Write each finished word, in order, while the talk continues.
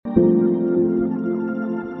Welcome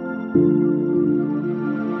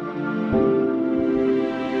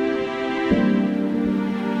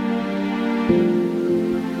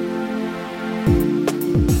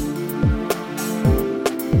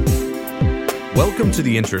to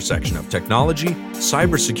the intersection of technology,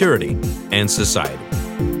 cybersecurity, and society.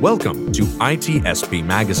 Welcome to ITSP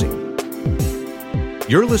Magazine.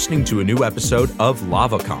 You're listening to a new episode of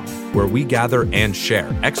LavaCom, where we gather and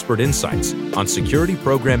share expert insights on security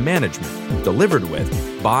program management delivered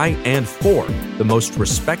with, by, and for the most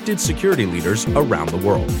respected security leaders around the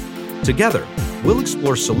world. Together, we'll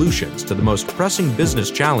explore solutions to the most pressing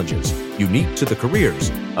business challenges unique to the careers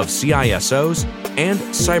of CISOs and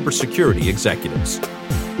cybersecurity executives.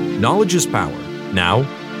 Knowledge is power, now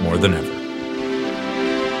more than ever.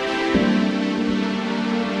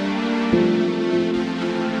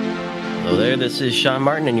 Hello there, this is Sean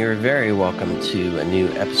Martin, and you're very welcome to a new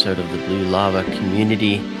episode of the Blue Lava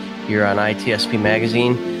Community here on ITSP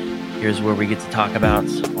Magazine. Here's where we get to talk about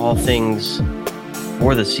all things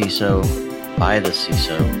for the CISO, by the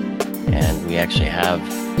CISO, and we actually have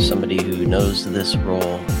somebody who knows this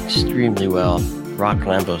role extremely well. Rock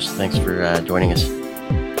Lambros, thanks for joining us.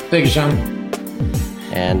 Thank you, Sean.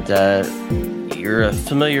 And you're a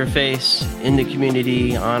familiar face in the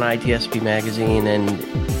community on ITSP Magazine and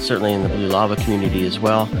certainly in the Blue Lava community as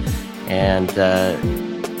well. And there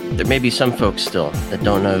may be some folks still that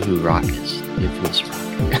don't know who Rock is, the infamous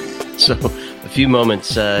Rock. So a few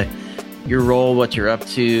moments, your role, what you're up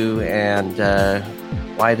to, and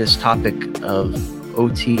why this topic of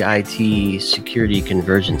OT-IT security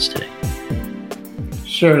convergence today.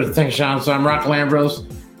 Sure. Thanks, Sean. So I'm Rock Lambros,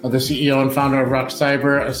 the CEO and founder of Rock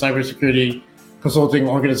Cyber, a cybersecurity consulting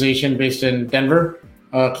organization based in Denver,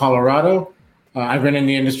 Colorado. I've been in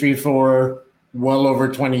the industry for well over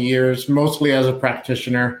 20 years, mostly as a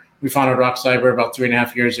practitioner. We founded Rock Cyber about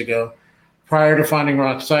 3.5 years ago. Prior to founding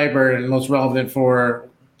Rock Cyber, and most relevant for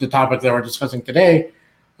the topic that we're discussing today,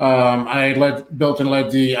 I built and led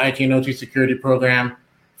the IT and OT security program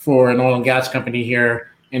for an oil and gas company here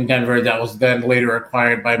in Denver that was then later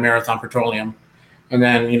acquired by Marathon Petroleum. And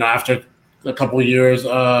then, after a couple of years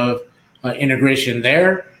of integration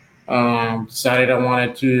there, decided I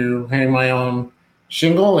wanted to hang my own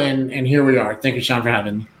shingle, and here we are. Thank you, Sean, for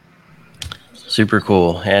having me. Super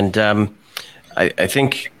cool. And I guess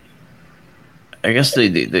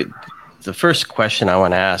the first question I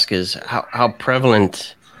want to ask is how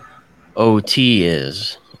prevalent OT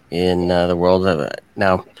is in the world of it.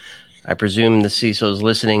 Now, I presume the CISOs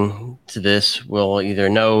listening to this will either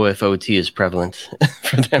know if OT is prevalent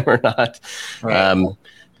for them or not. Right.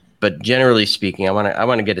 But generally speaking, I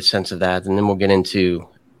want to get a sense of that, and then we'll get into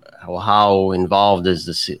how involved is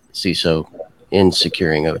the CISO in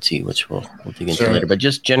securing OT, which we'll dig into later. But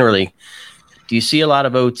just generally, do you see a lot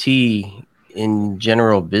of OT in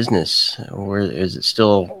general business, or is it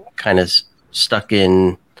still kind of stuck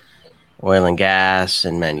in oil and gas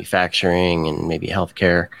and manufacturing and maybe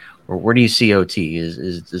healthcare? Or where do you see OT?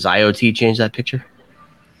 Does IoT change that picture?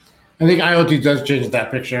 I think IoT does change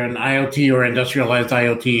that picture, and IoT or industrialized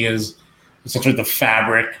IoT is essentially the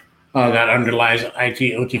fabric that underlies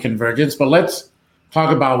IT-OT convergence. But let's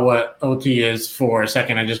talk about what OT is for a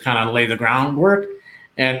second and just kind of lay the groundwork.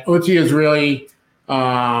 And OT is really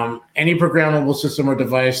any programmable system or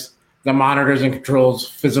device that monitors and controls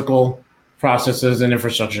physical processes and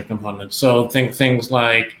infrastructure components. So think things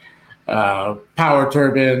like power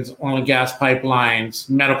turbines, oil and gas pipelines,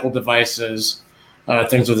 medical devices,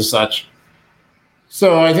 things of the such.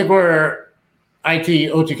 So I think we're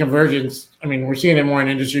IT-OT convergence. I mean, we're seeing it more in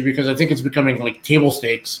industry because I think it's becoming like table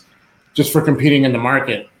stakes just for competing in the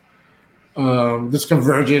market. This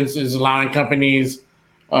convergence is allowing companies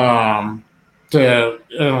to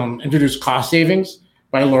introduce cost savings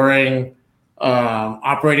by lowering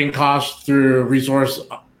operating costs through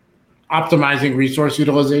optimizing resource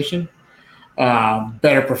utilization,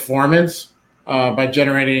 better performance by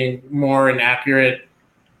generating more and accurate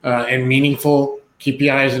and meaningful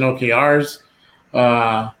KPIs and OKRs,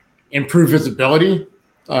 improve visibility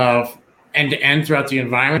end-to-end throughout the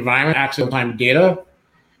environment, access time data,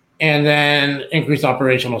 and then increase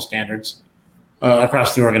operational standards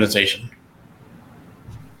across the organization.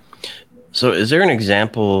 So is there an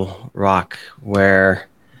example, Rock, where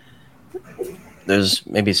there's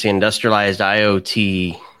maybe it's the industrialized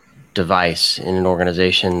IoT device in an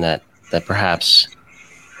organization that perhaps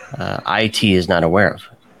IT is not aware of?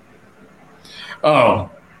 Oh,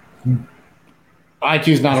 IT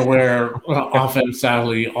is not aware, often,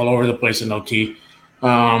 sadly, all over the place in OT.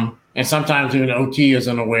 And sometimes even OT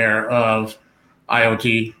isn't aware of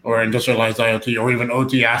IoT or industrialized IoT or even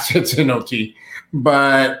OT assets in OT.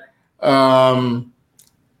 But I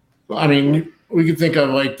mean, we could think of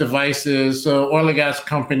like devices. So oil and gas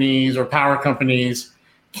companies or power companies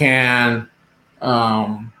can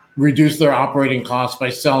reduce their operating costs by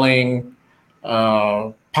selling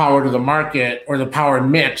power to the market or the power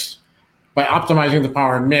mix by optimizing the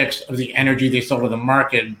power mix of the energy they sell to the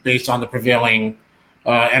market based on the prevailing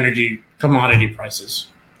energy commodity prices.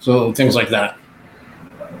 So things like that.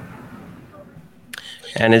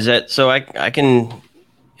 And is that so? I can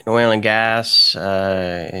in oil and gas,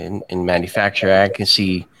 in manufacture, I can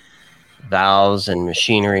see valves and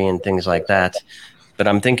machinery and things like that. But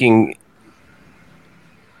I'm thinking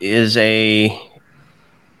I'm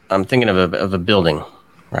thinking of a building,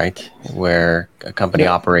 right, where a company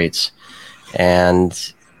operates,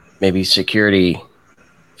 and maybe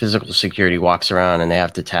physical security walks around and they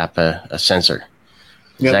have to tap a sensor.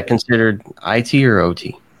 Is that considered IT or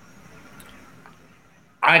OT?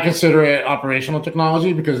 I consider it operational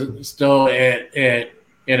technology because it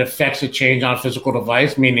affects a change on a physical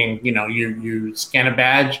device, meaning, you scan a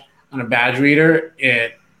badge on a badge reader,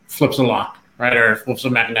 it flips a lock, right? Or it flips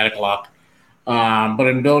a magnetic lock. But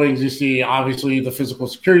in buildings, you see obviously the physical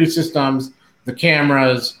security systems, the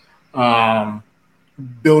cameras,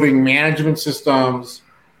 building management systems,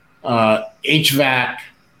 HVAC,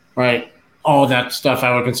 right? All that stuff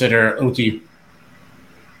I would consider OT.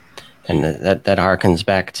 And that harkens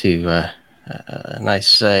back to a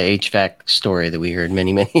nice HVAC story that we heard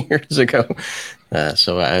many, many years ago.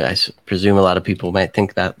 So I presume a lot of people might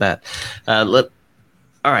think that. All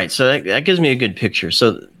right, so that gives me a good picture.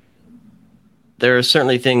 So there are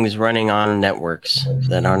certainly things running on networks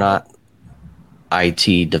that are not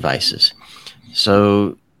IT devices.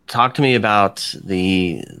 So talk to me about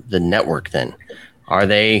the network then. Are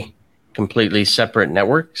they completely separate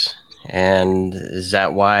networks? And is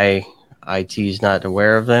that why IT is not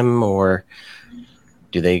aware of them, or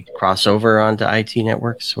do they cross over onto IT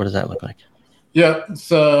networks? What does that look like? Yeah,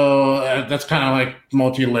 so that's kind of like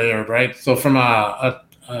multi-layered, right? So from a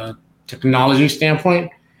technology standpoint,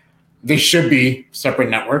 they should be separate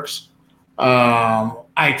networks,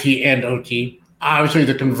 IT and OT. Obviously,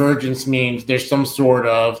 the convergence means there's some sort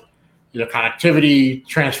of connectivity,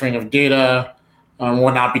 transferring of data,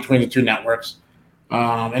 whatnot between the two networks.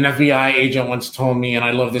 An FBI agent once told me, and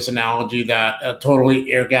I love this analogy, that a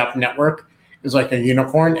totally air-gapped network is like a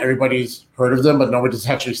unicorn. Everybody's heard of them, but nobody's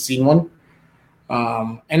actually seen one.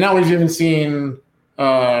 And now we've even seen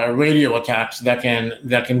radio attacks that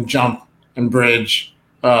can jump and bridge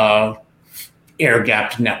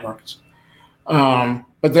air-gapped networks.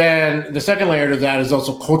 But then the second layer to that is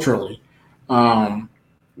also culturally.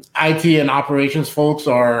 IT and operations folks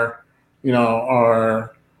have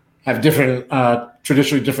different,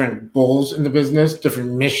 traditionally different goals in the business,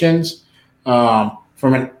 different missions. From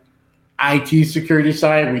an IT security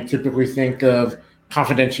side, we typically think of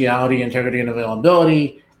confidentiality, integrity, and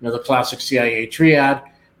availability, the classic CIA triad.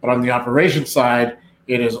 But on the operations side,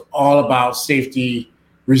 it is all about safety,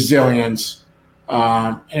 resilience,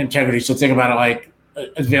 and integrity. So think about it like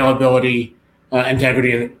availability,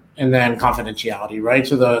 integrity, and then confidentiality, right?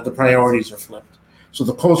 So the priorities are flipped. So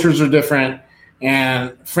the cultures are different.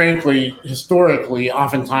 And frankly, historically,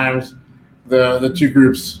 oftentimes the two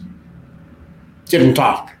groups didn't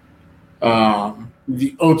talk.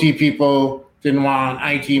 The OT people didn't want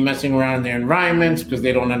IT messing around their environments because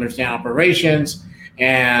they don't understand operations.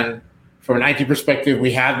 And from an IT perspective,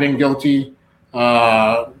 we have been guilty,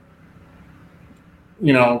 knocking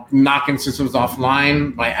systems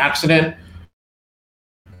offline by accident.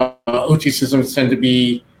 OT systems tend to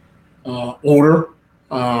be older.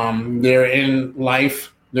 They're in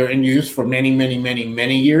life, they're in use for many, many, many,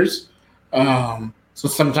 many years. So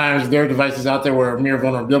sometimes there are devices out there where a mere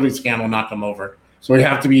vulnerability scan will knock them over. So we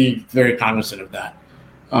have to be very cognizant of that.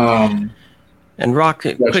 And Rock,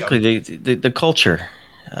 quickly, the culture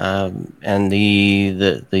and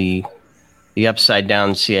the upside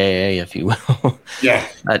down CAA, if you will. Yeah.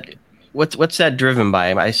 What's that driven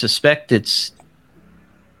by? I suspect it's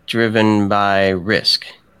driven by risk,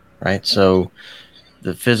 right? So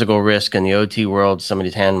the physical risk in the OT world,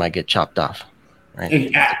 somebody's hand might get chopped off,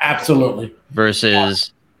 right? Absolutely.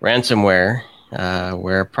 Versus ransomware,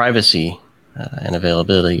 where privacy and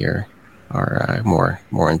availability are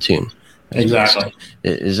more in tune. Exactly.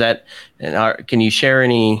 Is that? And can you share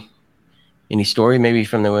any story maybe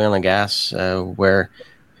from the oil and gas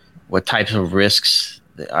what types of risks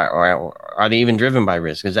are they even driven by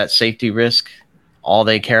risk? Is that safety risk all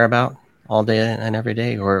they care about all day and every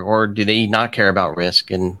day, or do they not care about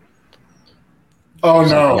risk and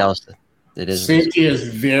something else that is safety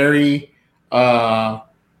is very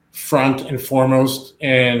front and foremost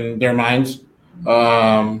in their minds.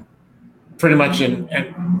 Pretty much in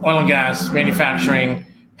oil and gas, manufacturing,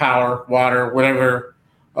 power, water, whatever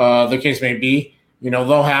the case may be.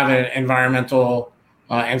 They'll have an environmental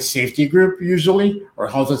and safety group usually, or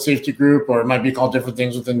health and safety group, or it might be called different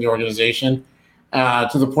things within the organization, to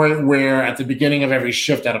the point where at the beginning of every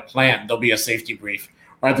shift at a plant, there'll be a safety brief,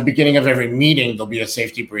 or at the beginning of every meeting, there'll be a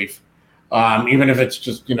safety brief, even if it's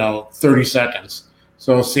just 30 seconds.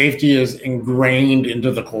 So safety is ingrained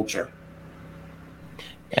into the culture.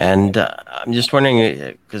 And I'm just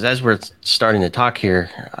wondering, because as we're starting to talk here,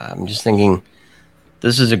 I'm just thinking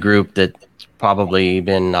this is a group that's probably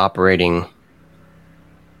been operating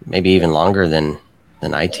maybe even longer than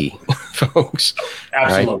IT folks.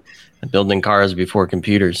 Absolutely. Right? Building cars before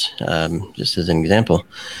computers, just as an example.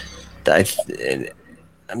 I'm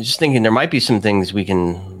just thinking there might be some things we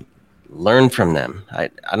can learn from them. I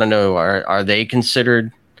don't know. Are they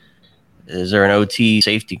considered? Is there an OT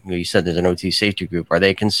safety? You said there's an OT safety group. Are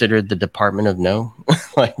they considered the Department of No,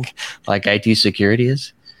 like IT security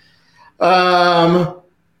is?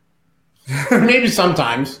 Maybe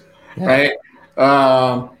sometimes, right?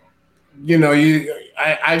 I've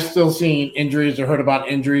still seen injuries or heard about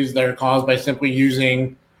injuries that are caused by simply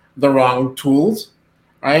using the wrong tools,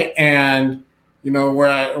 right? And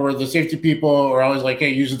where the safety people are always like,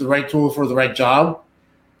 hey, use the right tool for the right job.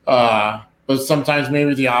 But sometimes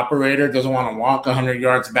maybe the operator doesn't want to walk 100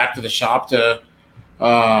 yards back to the shop to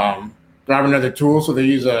grab another tool, so they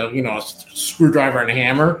use a screwdriver and a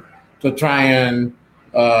hammer to try and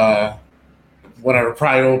pry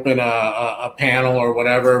open a panel or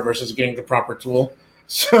whatever versus getting the proper tool.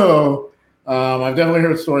 So I've definitely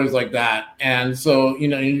heard stories like that, and so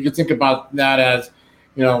you could think about that as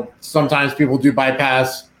sometimes people do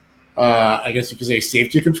bypass, I guess you could say,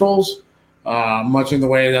 safety controls. Much in the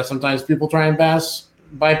way that sometimes people try and bypass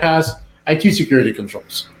IT security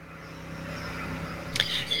controls.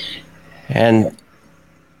 And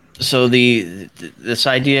so this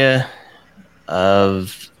idea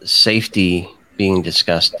of safety being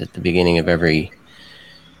discussed at the beginning of every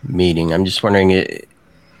meeting, I'm just wondering, do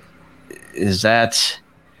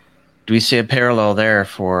we see a parallel there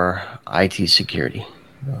for IT security?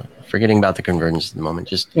 Forgetting about the convergence at the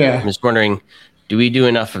moment. I'm just wondering, do we do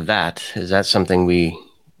enough of that? Is that something we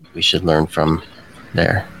should learn from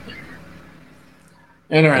there?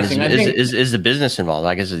 Interesting. Is the business involved?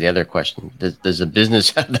 I guess is the other question. Does the business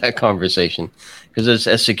have that conversation? Because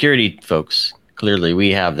as security folks, clearly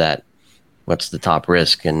we have that. What's the top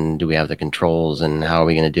risk, and do we have the controls, and how are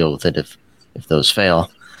we going to deal with it if those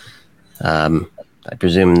fail? I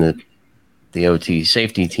presume that the OT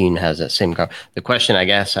safety team has that same. The question I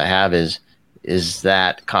guess I have is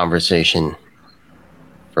that conversation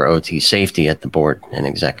for OT safety at the board and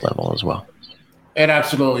exec level as well? It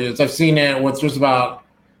absolutely is. I've seen it with just about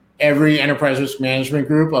every enterprise risk management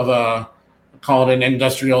group of call it an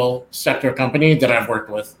industrial sector company that I've worked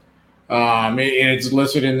with. It's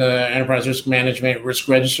listed in the enterprise risk management risk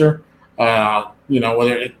register.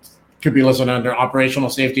 Whether it could be listed under operational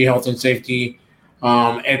safety, health and safety.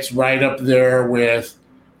 It's right up there with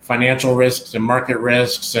financial risks and market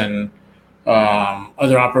risks and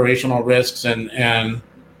other operational risks and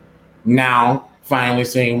now finally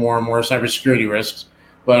seeing more and more cybersecurity risks,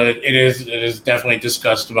 but it is definitely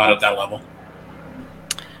discussed about at that level.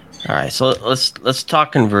 All right, so let's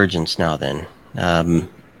talk convergence now then.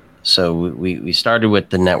 So we started with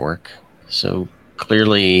the network. So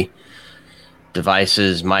clearly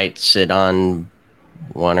devices might sit on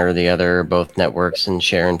one or the other, both networks, and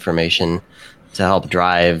share information to help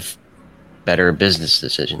drive better business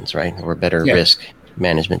decisions, right? Or better risk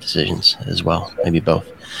management decisions as well, maybe both.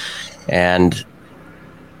 And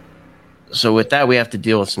so with that, we have to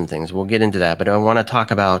deal with some things. We'll get into that, but I want to talk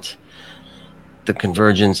about the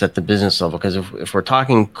convergence at the business level, because if we're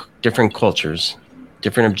talking different cultures,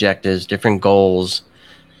 different objectives, different goals,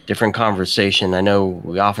 different conversation, I know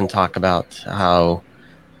we often talk about how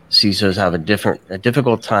CISOs have a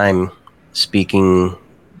difficult time speaking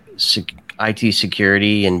IT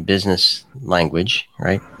security and business language,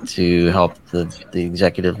 right? To help the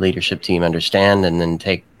executive leadership team understand and then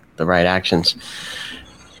take the right actions.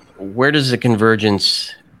 Where does the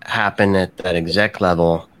convergence happen at that exec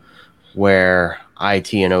level where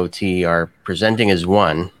IT and OT are presenting as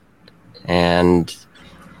one? And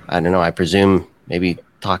I don't know, I presume maybe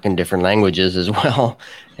talking different languages as well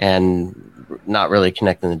and not really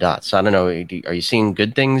connecting the dots. So I don't know, are you seeing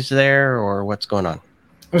good things there or what's going on?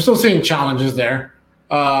 I'm still seeing challenges there.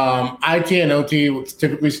 IT and OT will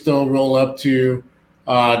typically still roll up to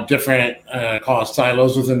different call it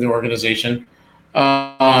silos within the organization.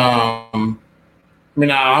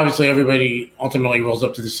 mean, obviously everybody ultimately rolls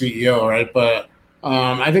up to the CEO, right? But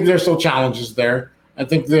I think there's still challenges there. I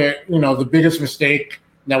think that, the biggest mistake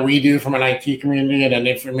that we do from an IT community and an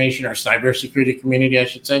information or cybersecurity community, I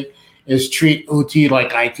should say, is treat OT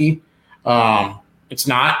like IT. It's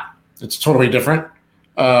not. It's totally different.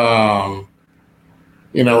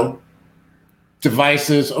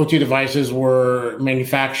 Devices, OT devices were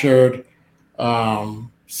manufactured,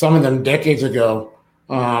 some of them decades ago,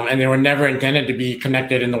 and they were never intended to be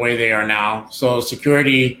connected in the way they are now. So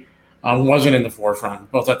security wasn't in the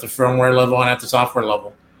forefront, both at the firmware level and at the software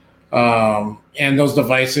level. And those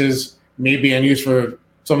devices may be unused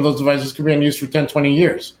some of those devices could be unused for 10, 20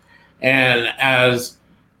 years. And as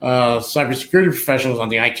cybersecurity professionals on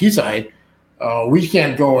the IT side, we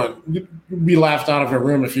can't go and be laughed out of a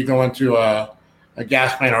room if you go into a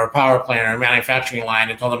gas plant or a power plant or a manufacturing line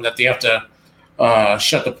and tell them that they have to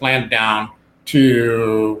shut the plant down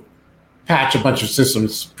to patch a bunch of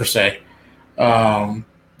systems per se.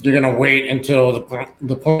 You're going to wait until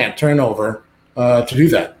the plant turnover to do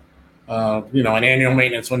that. An annual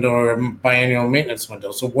maintenance window or a biannual maintenance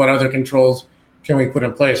window. So what other controls can we put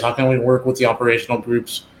in place? How can we work with the operational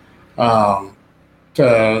groups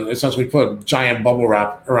to essentially put giant bubble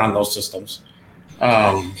wrap around those systems?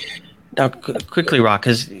 Now, quickly, Rock,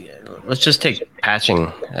 because let's just take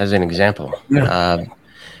patching as an example. Yeah.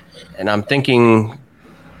 And I'm thinking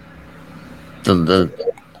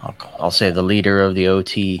I'll say the leader of the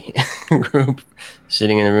OT group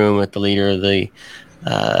sitting in the room with the leader of the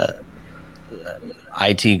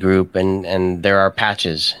IT group, and there are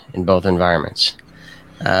patches in both environments.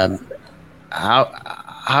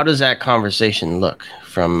 How does that conversation look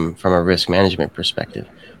from a risk management perspective?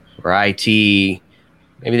 Where IT,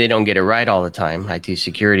 maybe they don't get it right all the time. IT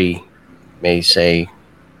security may say,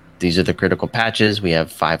 these are the critical patches. We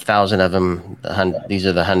have 5,000 of them. These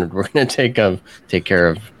are the 100 we're going to take care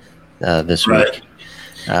of this week.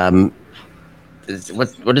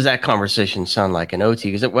 What does that conversation sound like in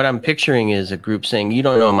OT? Because what I'm picturing is a group saying, you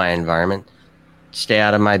don't know my environment. Stay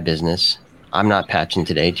out of my business. I'm not patching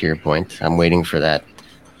today, to your point. I'm waiting for that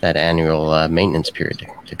annual maintenance period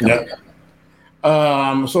to come. Yep.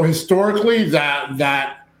 So historically,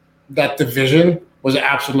 that division was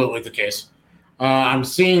absolutely the case. I'm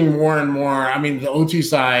seeing more and more. I mean, the OT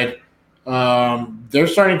side, they're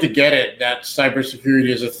starting to get it that cybersecurity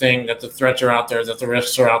is a thing, that the threats are out there, that the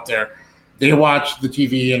risks are out there. They watch the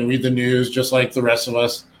TV and read the news just like the rest of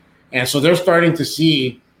us, and so they're starting to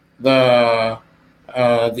see the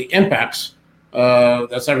impacts that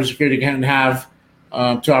cybersecurity can have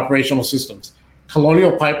to operational systems.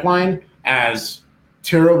 Colonial Pipeline, as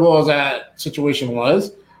terrible as that situation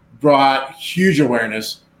was, brought huge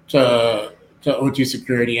awareness to OT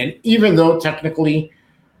security. And even though technically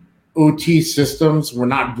OT systems were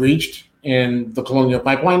not breached in the Colonial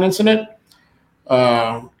Pipeline incident,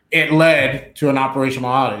 it led to an operational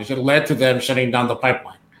outage. It led to them shutting down the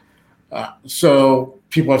pipeline. So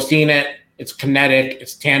people have seen it. It's kinetic.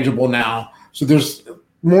 It's tangible now. So there's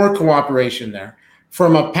more cooperation there.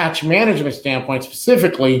 From a patch management standpoint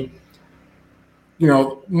specifically,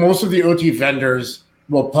 most of the OT vendors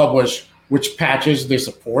will publish which patches they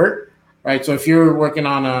support. Right, so if you're working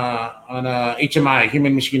on a HMI,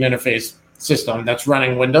 human machine interface system that's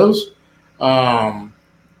running Windows,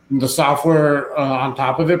 the software on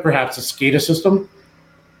top of it, perhaps a SCADA system,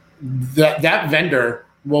 that vendor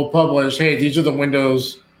will publish, hey, these are the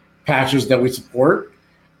Windows patches that we support.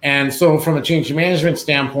 And so from a change management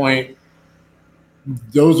standpoint,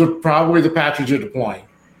 those are probably the patches you're deploying,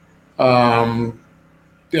 and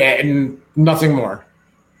nothing more.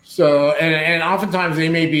 So, and oftentimes they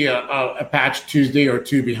may be a patch Tuesday or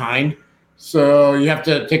two behind. So you have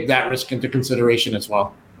to take that risk into consideration as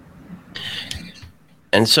well.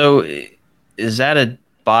 And so is that a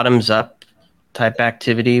bottoms up type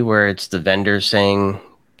activity where it's the vendor saying,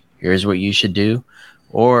 here's what you should do?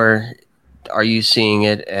 Or are you seeing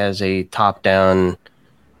it as a top down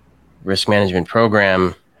risk management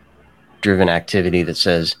program driven activity that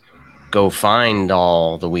says, go find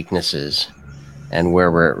all the weaknesses and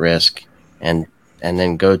where we're at risk, and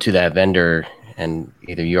then go to that vendor, and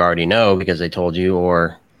either you already know because they told you,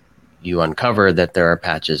 or you uncover that there are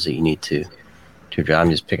patches that you need to address.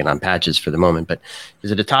 I'm just picking on patches for the moment, but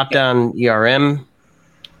is it a top-down ERM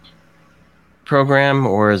program,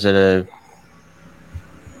 or is it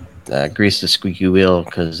a grease the squeaky wheel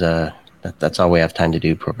because that's all we have time to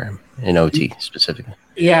do program in OT specifically?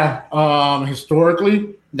 Yeah,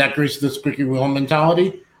 historically, that grease the squeaky wheel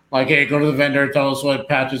mentality. Like, hey, go to the vendor, tell us what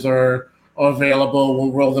patches are available.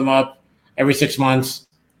 We'll roll them up every 6 months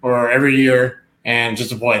or every year and just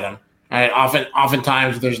deploy them, Right?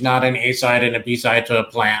 Oftentimes, there's not an A side and a B side to a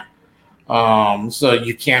plant, so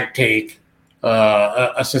you can't take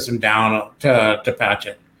a system down to patch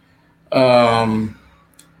it.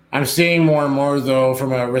 I'm seeing more and more, though,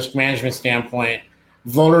 from a risk management standpoint,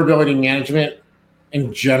 vulnerability management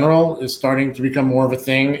in general is starting to become more of a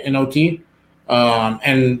thing in OT,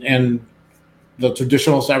 and the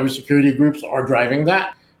traditional cybersecurity groups are driving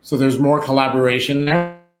that. So there's more collaboration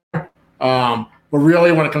there. But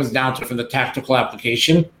really, when it comes down to from the tactical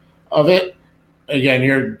application of it, again,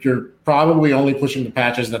 you're probably only pushing the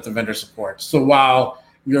patches that the vendor supports. So while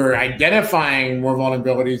you're identifying more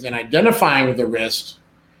vulnerabilities and identifying the risks,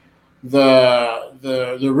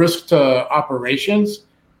 the risk to operations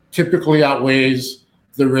typically outweighs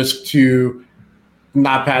the risk to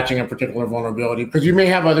not patching a particular vulnerability, because you may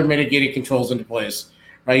have other mitigating controls into place,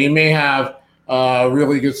 right? You may have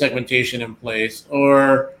really good segmentation in place,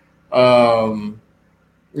 or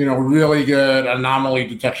really good anomaly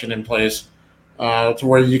detection in place, to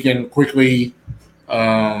where you can quickly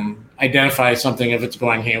identify something if it's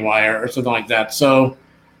going haywire or something like that. So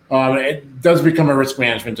it does become a risk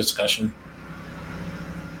management discussion.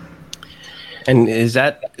 And is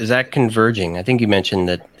that converging? I think you mentioned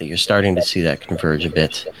that you're starting to see that converge a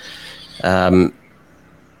bit. How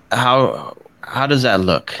does that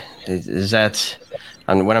look? Is that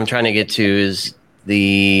what I'm trying to get to? Is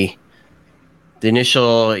the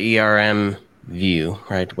initial ERM view,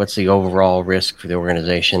 right? What's the overall risk for the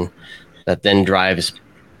organization that then drives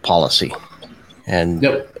policy? And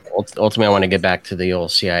ultimately, I want to get back to the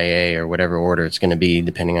old CIA or whatever order it's going to be,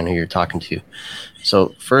 depending on who you're talking to.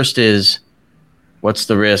 So first is, what's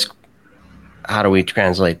the risk? How do we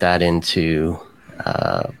translate that into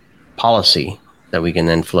policy that we can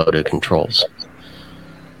then flow to controls?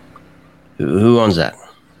 Who owns that?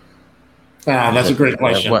 That's a great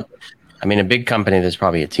question. A big company, there's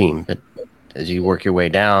probably a team, but as you work your way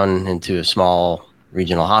down into a small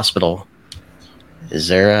regional hospital, is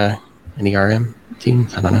there an ERM team?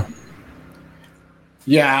 I don't know.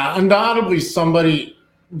 Yeah, undoubtedly somebody,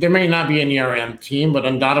 there may not be an ERM team, but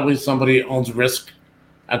undoubtedly somebody owns risk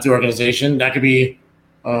at the organization. That could be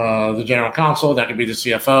the general counsel, that could be the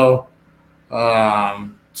CFO.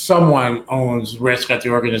 Someone owns risk at the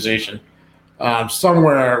organization.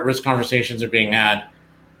 Somewhere risk conversations are being had.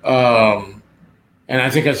 And I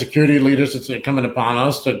think as security leaders, it's incumbent upon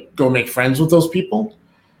us to go make friends with those people.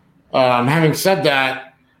 Having said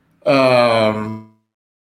that,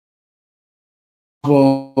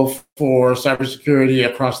 for cybersecurity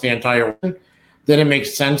across the entire world, then it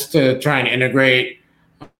makes sense to try and integrate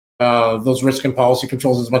those risk and policy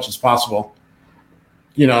controls as much as possible.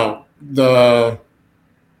 It's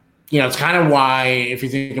kind of why, if you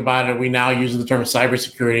think about it, we now use the term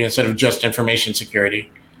cybersecurity instead of just information security.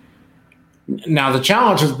 Now, the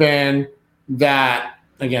challenge has been that,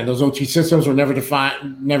 again, those OT systems were never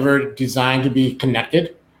designed to be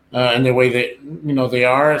connected in the way that they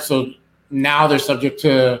are. So now they're subject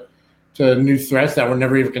to new threats that were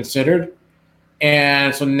never even considered,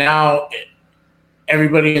 and so now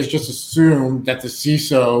everybody has just assumed that the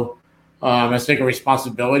CISO has taken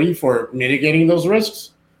responsibility for mitigating those risks.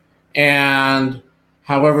 And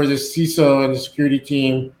however, the CISO and the security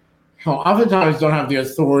team oftentimes don't have the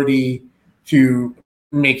authority to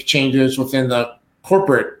make changes within the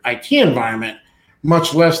corporate IT environment,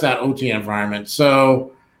 much less that OT environment.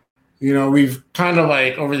 So, we've kind of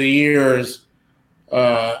over the years,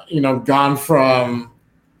 gone from,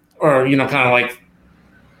 or, kind of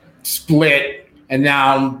split, and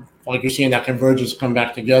now you're seeing that convergence come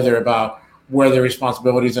back together about where the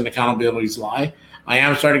responsibilities and accountabilities lie. I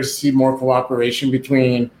am starting to see more cooperation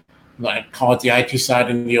between, call it the IT side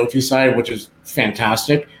and the OT side, which is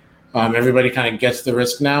fantastic. Everybody kind of gets the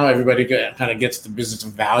risk now. Everybody kind of gets the business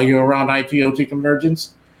value around IT OT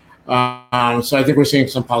convergence. So I think we're seeing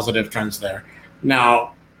some positive trends there.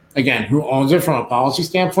 Now, again, who owns it from a policy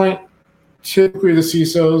standpoint? Typically the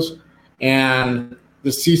CISOs, and the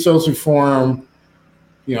CISOs who form,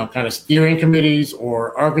 kind of steering committees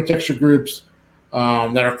or architecture groups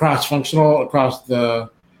that are cross-functional across the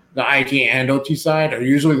IT and OT side are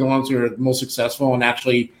usually the ones who are most successful in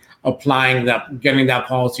actually getting that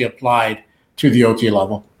policy applied to the OT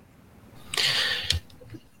level.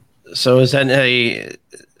 So is that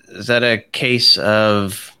a case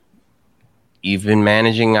of you've been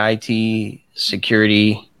managing IT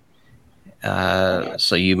security,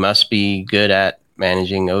 so you must be good at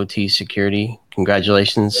managing OT security?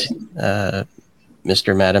 Congratulations,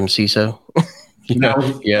 Mr. Madam CISO.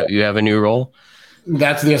 You have a new role?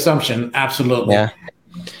 That's the assumption. Absolutely. Yeah.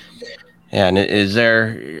 And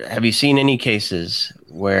have you seen any cases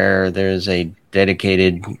where there's a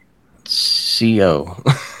dedicated CO,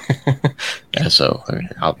 SO,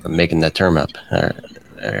 I'm making that term up,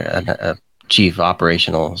 a Chief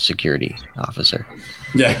Operational Security Officer.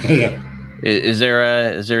 Yeah. Is there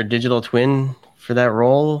a digital twin for that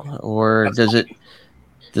role, or does it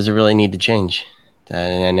really need to change,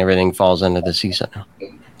 and everything falls under the CISO now?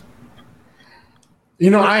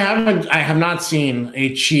 I have not seen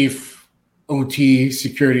a chief OT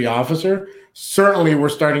security officer. Certainly, we're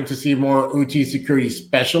starting to see more OT security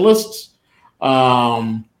specialists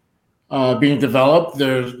being developed.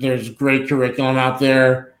 There's great curriculum out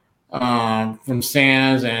there from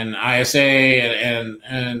SANS and ISA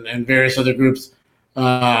and various other groups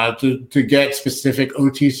to get specific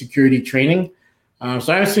OT security training.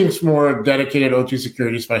 So I've seen some more dedicated OT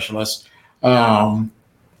security specialists.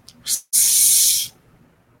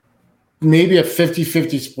 Maybe a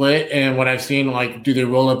 50-50 split. And what I've seen, like, do they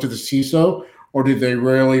roll up to the CISO or do they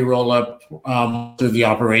really roll up to the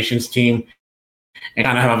operations team and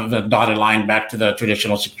kind of have the dotted line back to the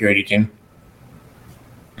traditional security team?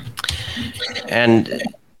 And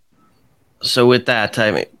so with that,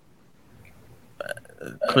 I mean,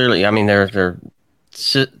 clearly, I mean, there are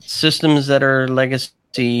systems that are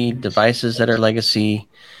legacy, devices that are legacy.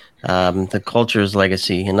 The culture is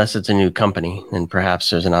legacy, unless it's a new company, and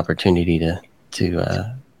perhaps there's an opportunity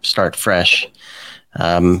to start fresh.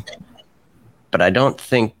 But I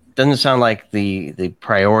doesn't sound like the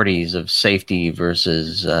priorities of safety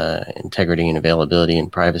versus integrity and availability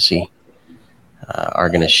and privacy are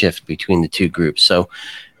going to shift between the two groups. So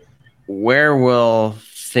where will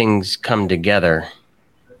things come together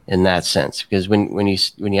in that sense? Because when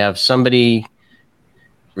you have somebody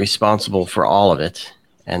responsible for all of it,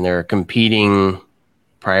 and there are competing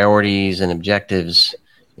priorities and objectives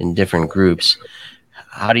in different groups,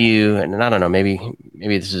 how do you, and I don't know, maybe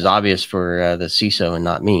this is obvious for the CISO and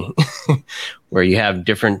not me, where you have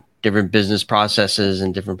different business processes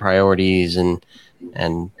and different priorities, and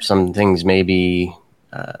some things maybe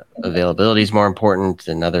availability is more important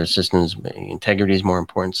than other systems, integrity is more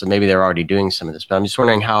important. So maybe they're already doing some of this, but I'm just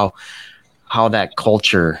wondering how that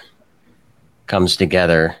culture comes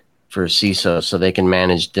together for CISO so they can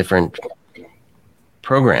manage different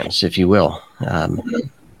programs, if you will,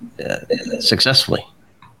 successfully.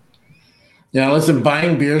 Yeah, listen,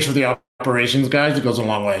 buying beers for the operations guys, it goes a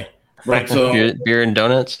long way, right? So beer and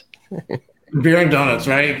donuts? Beer and donuts,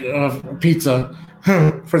 right? Pizza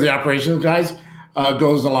for the operations guys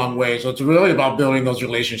goes a long way. So it's really about building those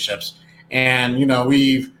relationships. And,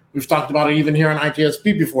 we've talked about it even here on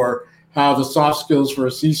ITSP before, how the soft skills for a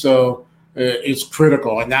CISO is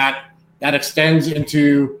critical, and that extends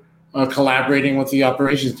into collaborating with the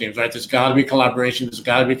operations teams, right? There's got to be collaboration, there's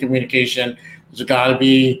got to be communication, there's got to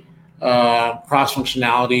be cross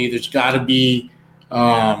functionality, there's got to be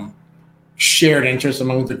shared interests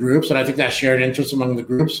among the groups, and I think that shared interest among the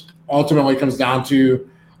groups ultimately comes down to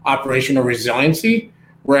operational resiliency.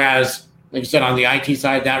 Whereas, like I said, on the IT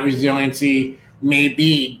side, that resiliency may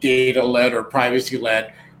be data led or privacy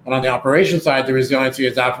led, but on the operations side, the resiliency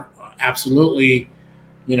is absolutely,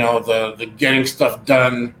 the getting stuff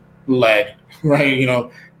done led, right?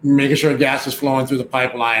 Making sure gas is flowing through the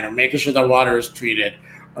pipeline, or making sure that water is treated,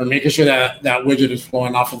 or making sure that widget is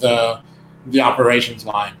flowing off of the operations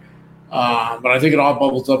line. But I think it all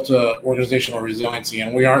bubbles up to organizational resiliency,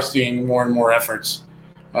 and we are seeing more and more efforts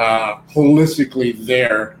holistically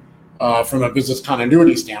there from a business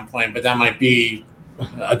continuity standpoint, but that might be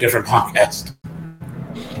a different podcast.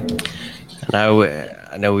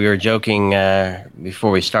 I know we were joking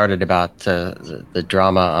before we started about the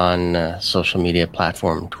drama on social media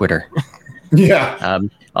platform Twitter. Yeah.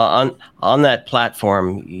 On that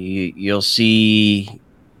platform, you'll see,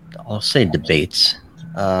 I'll say, debates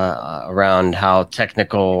around how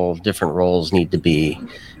technical different roles need to be,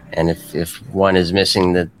 and if one is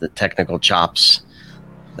missing the technical chops,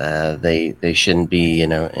 they shouldn't be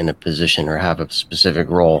in a position or have a specific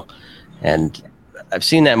role. And I've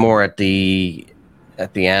seen that more at the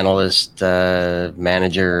analyst,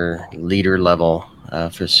 manager, leader level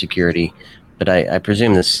for security, but I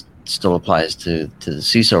presume this still applies to the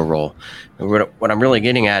CISO role. What I'm really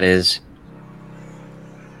getting at is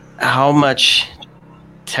how much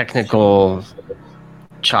technical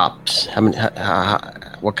chops,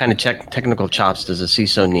 what kind of technical chops does a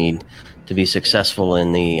CISO need to be successful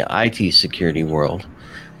in the IT security world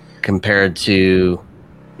compared to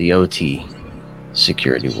the OT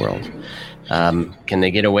security world? Can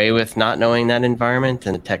they get away with not knowing that environment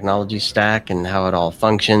and the technology stack and how it all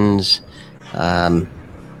functions? Do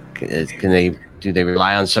they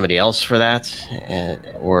rely on somebody else for that?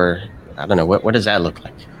 Or I don't know, what does that look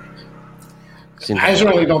like? I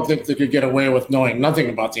certainly don't think they could get away with knowing nothing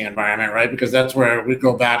about the environment, right? Because that's where we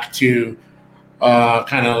go back to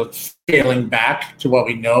kind of scaling back to what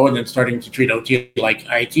we know and then starting to treat OT like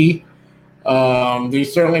IT. They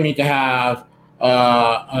certainly need to have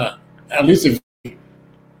at least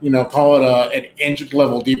call it an entry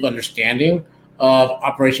level deep understanding of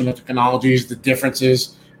operational technologies, the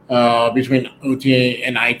differences between OT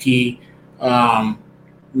and IT,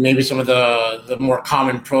 maybe some of the more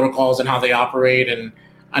common protocols and how they operate, and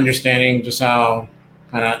understanding just how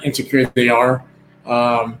kind of insecure they are.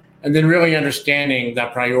 And then really understanding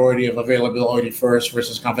that priority of availability first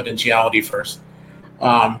versus confidentiality first.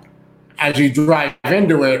 As you drive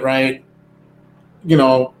into it, right,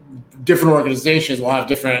 different organizations will have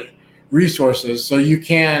different resources. So you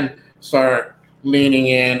can start leaning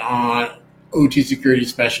in on OT security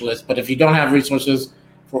specialists. But if you don't have resources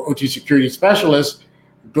for OT security specialists,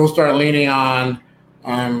 go start leaning on,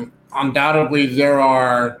 undoubtedly there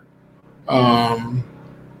are,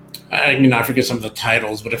 I forget some of the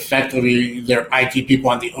titles, but effectively they're IT people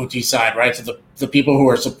on the OT side, right? So the people who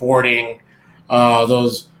are supporting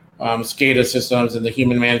those SCADA systems and the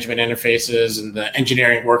human management interfaces and the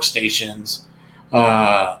engineering workstations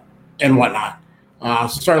and whatnot. So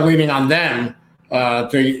start leaning on them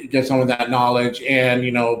to get some of that knowledge. And,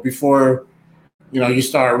 before, you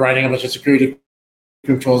start writing a bunch of security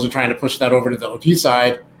controls and trying to push that over to the OT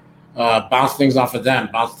side, bounce things off of them,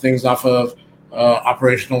 bounce things off of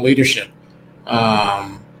operational leadership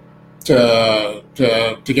to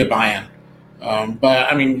get buy-in.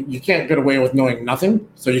 But you can't get away with knowing nothing.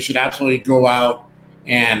 So you should absolutely go out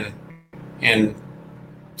and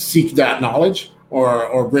seek that knowledge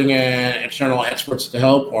or bring in external experts to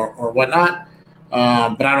help or whatnot.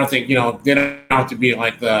 But I don't think, they don't have to be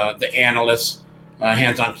like the analysts,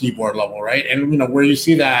 hands-on keyboard level, right? And, where you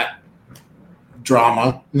see that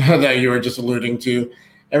drama that you were just alluding to,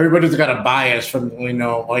 everybody's got a bias from,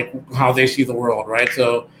 like how they see the world, right?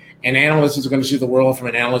 So an analyst is going to see the world from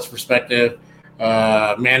an analyst perspective.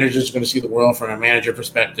 Managers are going to see the world from a manager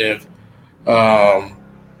perspective. A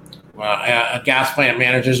gas plant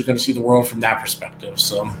managers are going to see the world from that perspective.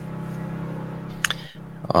 So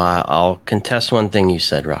I'll contest one thing you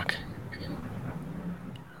said, Rock.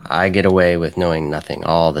 I get away with knowing nothing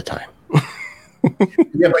all the time.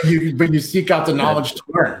 Yeah, but you seek out the knowledge to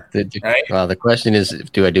learn, right? Well, the question is,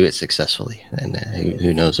 do I do it successfully? And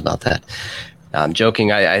who knows about that? I'm joking.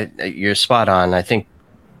 You're spot on. I think,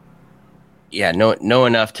 know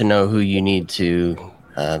enough to know who you need to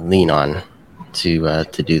lean on to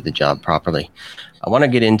do the job properly. I want to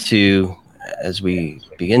get into, as we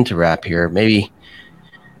begin to wrap here, maybe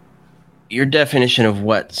your definition of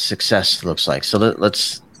what success looks like. So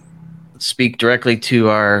let's speak directly to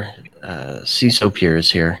our CISO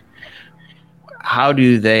peers here. How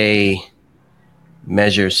do they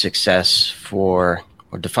measure success or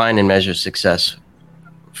define and measure success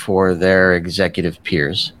for their executive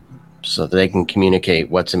peers so that they can communicate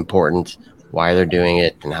what's important, why they're doing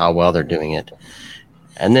it, and how well they're doing it?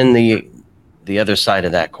 And then the other side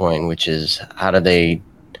of that coin, which is how do they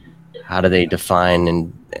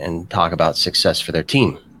define and talk about success for their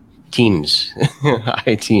teams,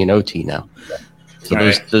 IT and OT now. So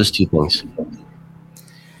those two things.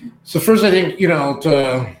 So first, I think,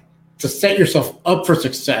 to set yourself up for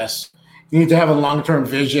success, you need to have a long-term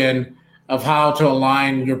vision of how to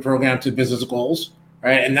align your program to business goals,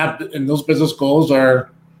 right? And those business goals are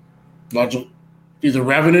either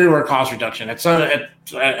revenue or cost reduction at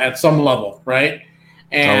some level, right?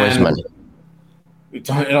 And it's always money.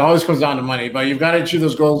 It always comes down to money, but you've got to achieve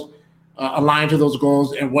those goals, align to those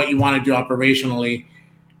goals and what you want to do operationally,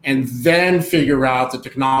 and then figure out the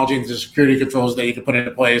technology and the security controls that you can put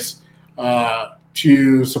into place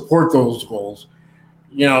to support those goals.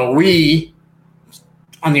 We,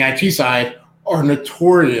 on the IT side, are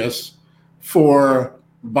notorious for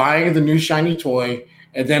buying the new shiny toy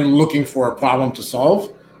and then looking for a problem to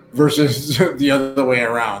solve versus the other way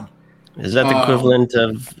around. Is that the equivalent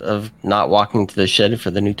of not walking to the shed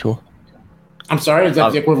for the new tool? I'm sorry, is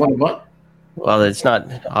that the equivalent of what? Well, it's not.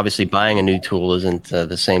 Obviously, buying a new tool isn't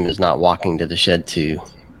the same as not walking to the shed to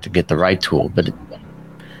get the right tool. But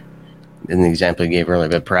in the example you gave earlier,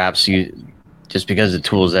 but perhaps just because the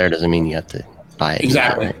tool is there doesn't mean you have to buy it.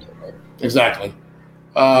 Exactly. Right? Exactly.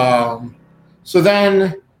 So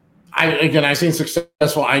then, I've seen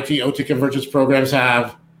successful IT OT convergence programs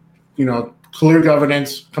have, clear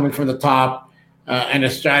governance coming from the top and a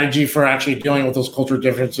strategy for actually dealing with those cultural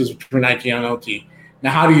differences between IT and OT.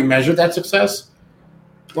 Now, how do you measure that success?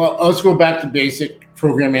 Well, let's go back to basic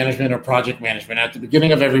program management or project management. At the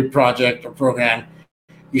beginning of every project or program,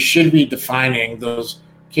 you should be defining those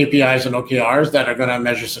KPIs and OKRs that are going to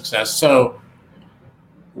measure success. So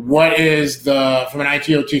what is from an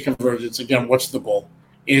IT/OT convergence, again, what's the goal?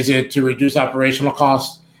 Is it to reduce operational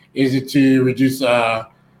costs? Is it to reduce or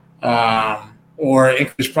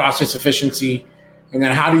increase process efficiency? And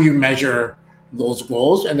then how do you measure those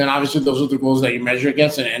goals? And then obviously those are the goals that you measure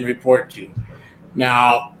against and report to.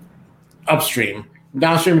 Now, upstream,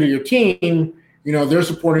 downstream to your team, they're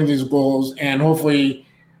supporting these goals, and hopefully,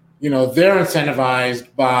 they're incentivized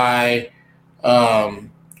by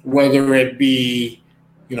whether it be,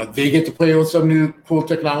 they get to play with some new cool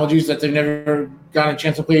technologies that they've never gotten a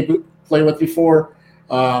chance to play with before,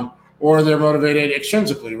 or they're motivated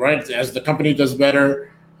extrinsically, right? As the company does better,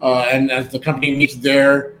 and as the company meets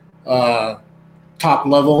their top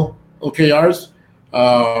level OKRs,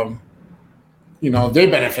 they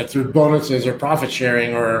benefit through bonuses or profit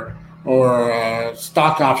sharing or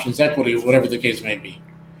stock options, equity, whatever the case may be.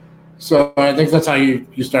 So I think that's how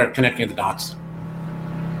you start connecting the dots.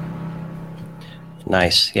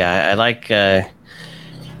 Nice. Yeah, I like. I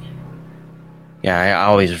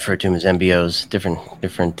always refer to them as MBOs, different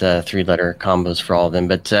 3-letter combos for all of them.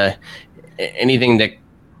 But anything that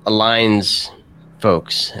aligns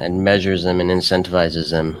folks and measures them and incentivizes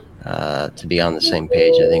them to be on the same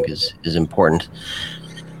page, I think is important.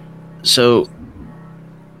 So,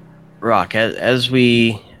 Rock, as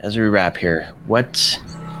we wrap here, what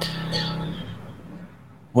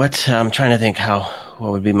I'm trying to think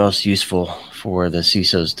what would be most useful for the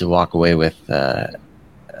CISOs to walk away with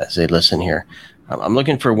as they listen here. I'm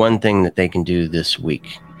looking for one thing that they can do this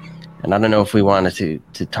week, and I don't know if we wanted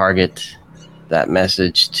to target that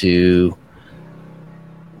message to.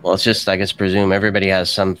 Well, let's just, I guess, presume everybody has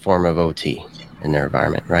some form of OT in their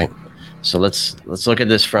environment, right? So let's look at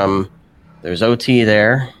this from, there's OT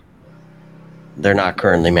there. They're not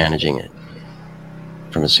currently managing it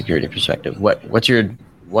from a security perspective. What's your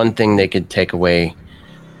one thing they could take away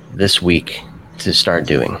this week to start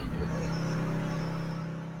doing?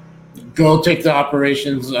 Go take the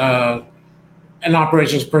operations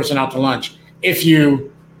person out to lunch. If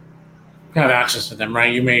you have access to them,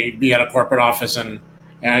 right? You may be at a corporate office and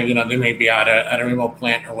they may be at a remote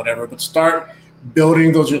plant or whatever, but start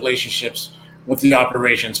building those relationships with the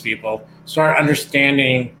operations people. Start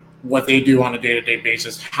understanding what they do on a day-to-day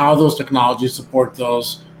basis, how those technologies support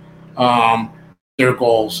those their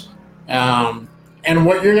goals. And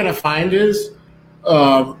what you're going to find is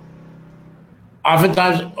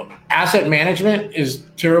oftentimes asset management is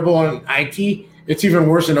terrible in IT. It's even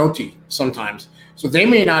worse in OT sometimes. So they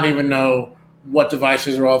may not even know what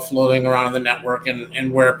devices are all floating around in the network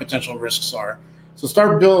and where potential risks are. So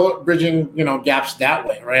start bridging, gaps that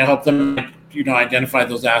way, right? Help them, identify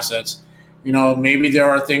those assets. Maybe there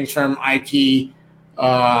are things from IT,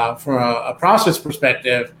 from a process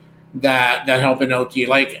perspective that help in OT,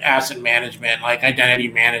 like asset management, like identity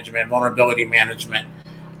management, vulnerability management,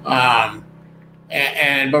 but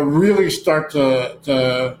really start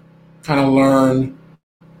to kind of learn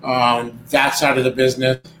that side of the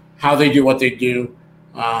business, how they do what they do,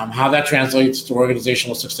 how that translates to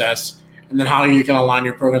organizational success, and then how you can align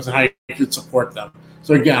your programs and how you can support them.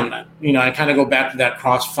 So again, I kind of go back to that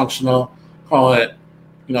cross-functional, call it,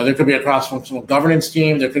 there could be a cross-functional governance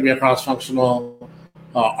team, there could be a cross-functional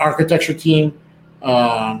architecture team,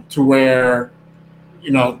 to where,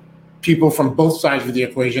 people from both sides of the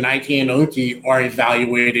equation, IT and OT, are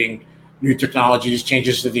evaluating new technologies,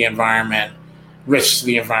 changes to the environment, risks to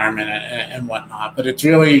the environment, and whatnot. But it's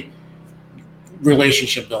really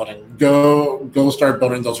relationship building. Go start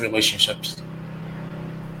building those relationships.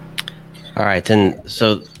 All right, and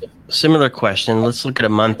so similar question. Let's look at a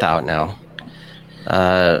month out now,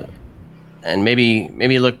 and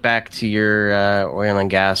maybe look back to your oil and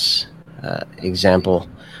gas example,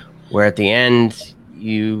 where at the end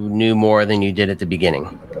you knew more than you did at the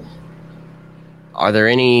beginning. Are there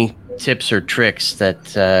any tips or tricks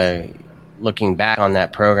that, looking back on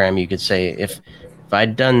that program, you could say, if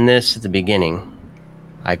I'd done this at the beginning,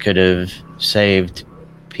 I could have saved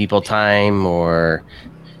people time or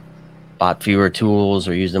bought fewer tools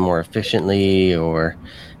or used them more efficiently, or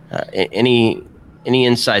any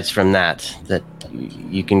insights from that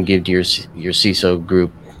you can give to your CISO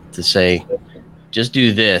group to say, just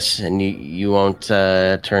do this and you won't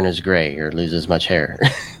turn as gray or lose as much hair?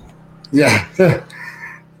 Yeah.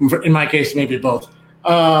 In my case, maybe both.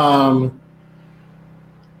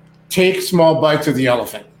 Take small bites of the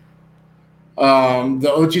elephant.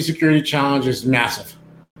 The OT security challenge is massive,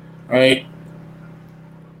 right?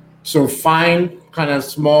 So find kind of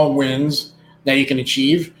small wins that you can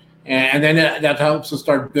achieve, and then that helps to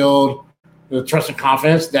start build the trust and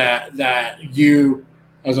confidence that you,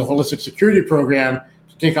 as a holistic security program,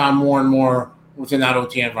 take on more and more within that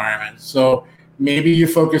OT environment. So maybe you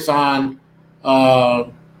focus on,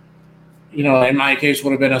 in my case,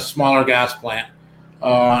 would have been a smaller gas plant,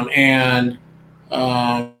 and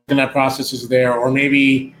that process is there, or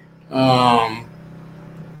maybe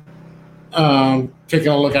taking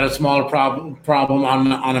a look at a smaller problem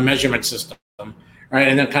on a measurement system, right,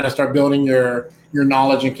 and then kind of start building your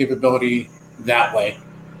knowledge and capability that way.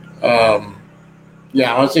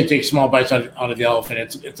 I would say take small bites out of the elephant.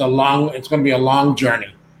 It's going to be a long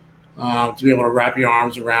journey to be able to wrap your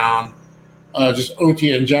arms around just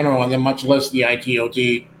OT in general, and then much less the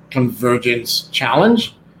IT-OT convergence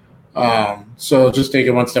challenge. So just take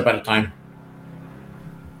it one step at a time.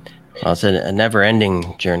 Well, it's a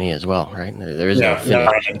never-ending journey as well, right? There is no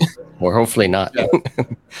finish, or hopefully not. Yeah.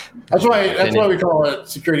 That's why we call it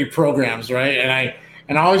security programs, right? And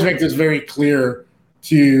I always make this very clear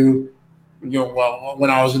to, when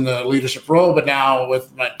I was in the leadership role, but now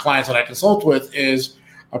with my clients that I consult with, is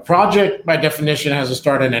a project by definition has a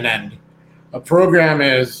start and an end. A program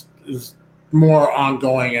is more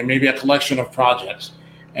ongoing and maybe a collection of projects.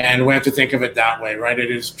 And we have to think of it that way, right? It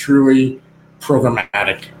is truly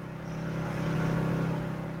programmatic.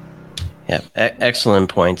 Yeah, excellent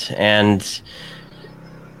point. And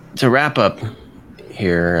to wrap up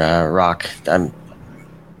here, Rock,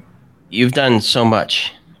 you've done so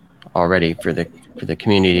much already for the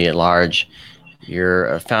community at large. You're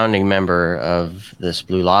a founding member of this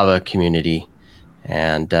Blue Lava community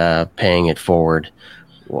and paying it forward.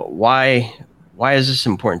 Why is this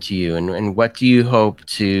important to you, and what do you hope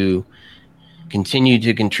to continue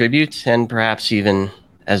to contribute, and perhaps even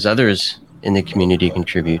as others in the community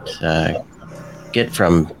contribute, get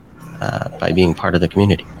from by being part of the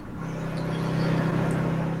community?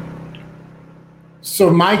 So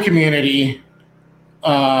my community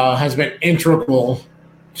has been integral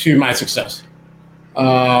to my success.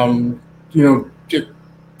 From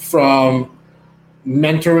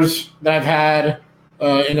mentors that I've had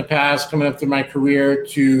in the past, coming up through my career,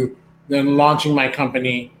 to then launching my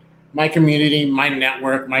company, my community, my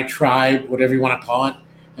network, my tribe, whatever you want to call it,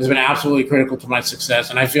 has been absolutely critical to my success.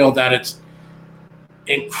 And I feel that it's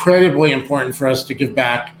incredibly important for us to give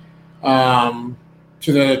back to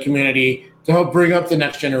the community to help bring up the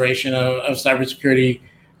next generation of cybersecurity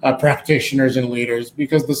practitioners and leaders,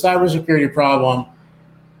 because the cybersecurity problem,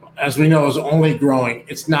 as we know, is only growing.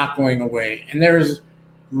 It's not going away. And there is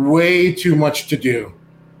way too much to do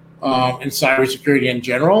in cybersecurity in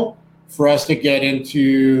general for us to get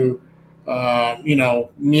into,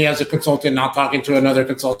 me as a consultant not talking to another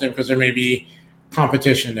consultant because there may be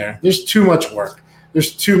competition there. There's too much work.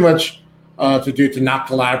 There's too much to do to not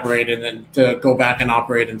collaborate and then to go back and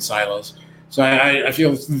operate in silos. So I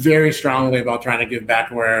feel very strongly about trying to give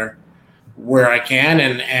back where I can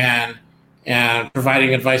and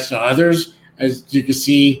providing advice to others. As you can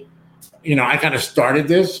see, I kind of started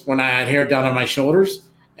this when I had hair down on my shoulders.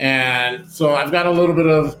 And so I've got a little bit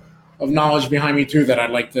of knowledge behind me too that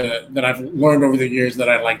I've learned over the years that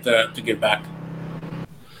I'd like to give back.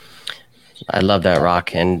 I love that,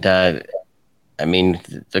 Rock. And the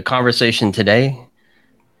conversation today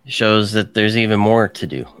shows that there's even more to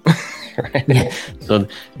do. Right? Yeah. So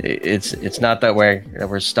it's not that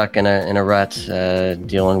we're stuck in a rut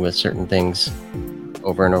dealing with certain things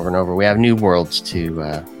over and over and over. We have new worlds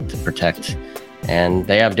to protect, and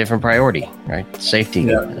they have different priority, right?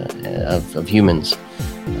 Safety of humans,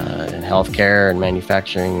 and healthcare and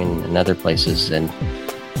manufacturing and other places, and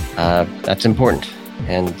that's important.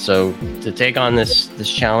 And so to take on this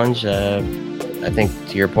challenge, I think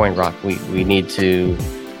to your point, Rock, we need to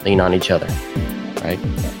lean on each other, right?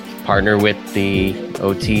 Partner with the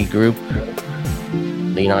OT group,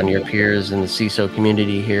 lean on your peers in the CISO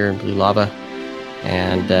community here in Blue Lava,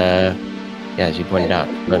 and as you pointed out,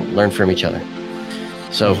 learn from each other.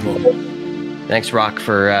 So thanks, Rock,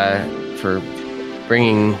 for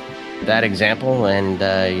bringing that example and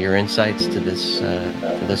your insights to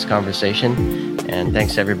this conversation. And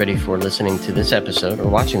thanks everybody for listening to this episode or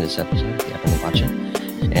watching this episode if you happen to watch it.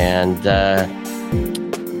 And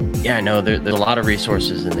I know there's a lot of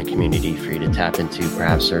resources in the community for you to tap into.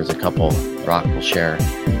 Perhaps there's a couple Rock will share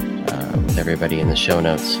with everybody in the show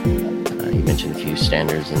notes. You mentioned a few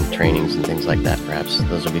standards and trainings and things like that. Perhaps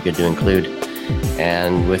those will be good to include.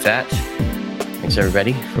 And with that, thanks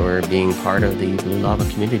everybody for being part of the Blue Lava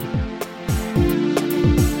community.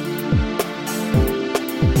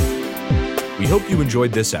 We hope you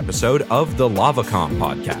enjoyed this episode of the LavaCom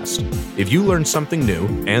podcast. If you learned something new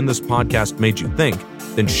and this podcast made you think,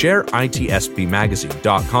 then share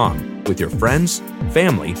itspmagazine.com with your friends,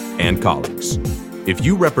 family, and colleagues. If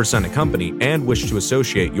you represent a company and wish to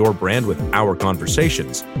associate your brand with our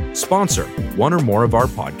conversations, sponsor one or more of our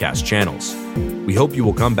podcast channels. We hope you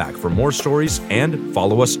will come back for more stories and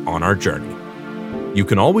follow us on our journey. You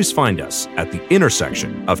can always find us at the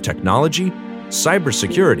intersection of technology,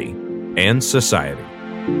 cybersecurity, and society.